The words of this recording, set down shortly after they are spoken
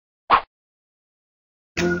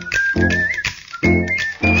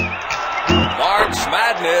March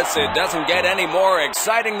Madness, it doesn't get any more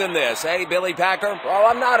exciting than this, eh, Billy Packer? Well,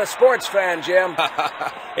 I'm not a sports fan, Jim.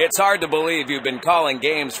 It's hard to believe you've been calling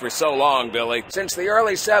games for so long, Billy. Since the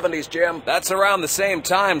early 70s, Jim. That's around the same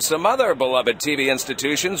time some other beloved TV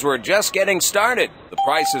institutions were just getting started. The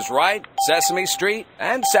Price is Right, Sesame Street,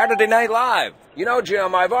 and Saturday Night Live. You know,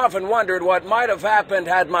 Jim, I've often wondered what might have happened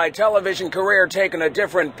had my television career taken a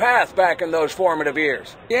different path back in those formative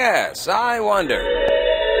years. Yes, I wonder.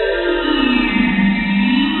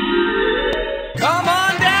 Come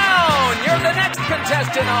on down! You're the next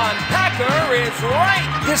contestant on Packer is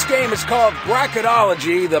Right! This game is called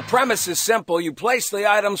Bracketology. The premise is simple. You place the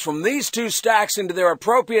items from these two stacks into their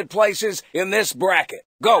appropriate places in this bracket.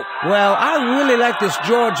 Go. Well, I really like this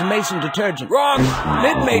George Mason detergent. Wrong.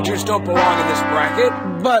 Mid-majors don't belong in this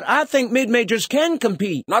bracket. But I think mid-majors can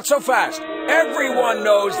compete. Not so fast. Everyone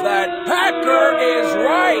knows that Packer is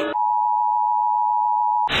right.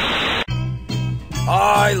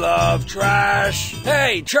 I love trash.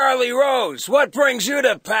 Hey, Charlie Rose, what brings you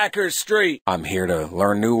to Packer Street? I'm here to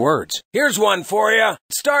learn new words. Here's one for you.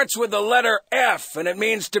 It starts with the letter F, and it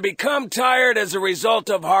means to become tired as a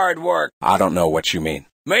result of hard work. I don't know what you mean.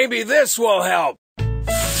 Maybe this will help.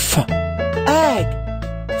 Egg.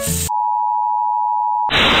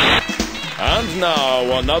 And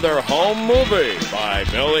now another home movie by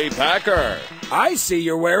Billy Packer. I see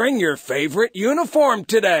you're wearing your favorite uniform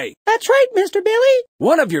today. That's right, Mr. Billy.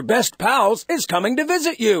 One of your best pals is coming to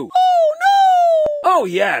visit you. Oh, no! Oh,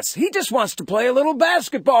 yes, he just wants to play a little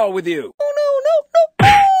basketball with you. Oh, no.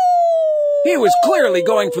 He was clearly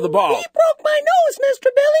going for the ball. He broke my nose, Mr.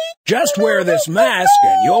 Billy. Just wear this mask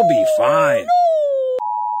and you'll be fine.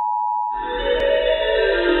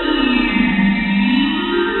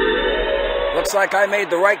 Looks like I made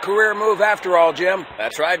the right career move after all, Jim.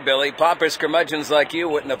 That's right, Billy. Paupers curmudgeons like you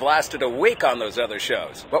wouldn't have lasted a week on those other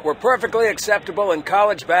shows. But we're perfectly acceptable in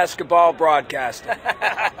college basketball broadcast.